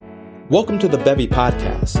Welcome to the Bevy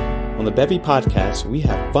Podcast. On the Bevy Podcast, we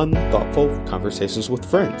have fun, thoughtful conversations with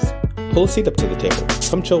friends. Pull a seat up to the table.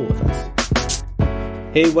 Come chill with us.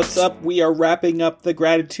 Hey, what's up? We are wrapping up the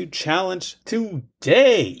Gratitude Challenge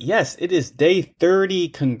today. Yes, it is day 30.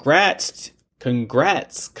 Congrats. Am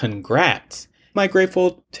I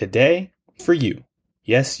grateful today for you?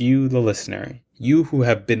 Yes, you, the listener. You who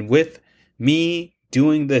have been with me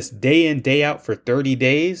doing this day in, day out for 30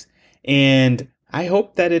 days. And I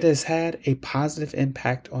hope that it has had a positive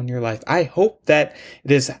impact on your life. I hope that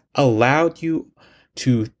it has allowed you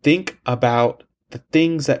to think about the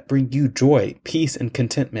things that bring you joy, peace, and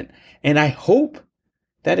contentment. And I hope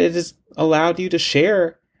that it has allowed you to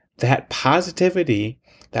share that positivity,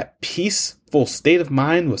 that peaceful state of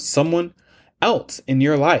mind with someone else in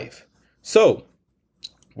your life. So,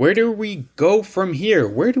 where do we go from here?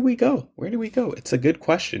 Where do we go? It's a good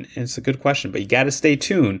question. But you got to stay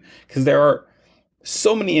tuned because there are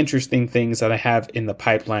so many interesting things that I have in the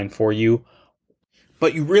pipeline for you,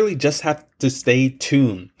 but you really just have to stay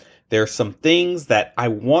tuned. There are some things that I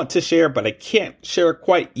want to share, but I can't share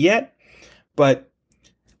quite yet, but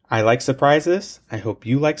I like surprises. I hope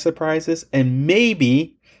you like surprises, and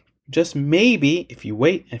maybe, just maybe, if you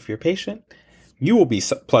wait, if you're patient, you will be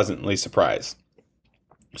pleasantly surprised.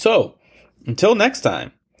 So, until next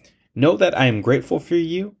time, know that I am grateful for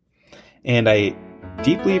you, and I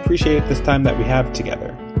deeply appreciate this time that we have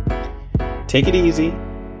together. Take it easy.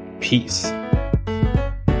 Peace.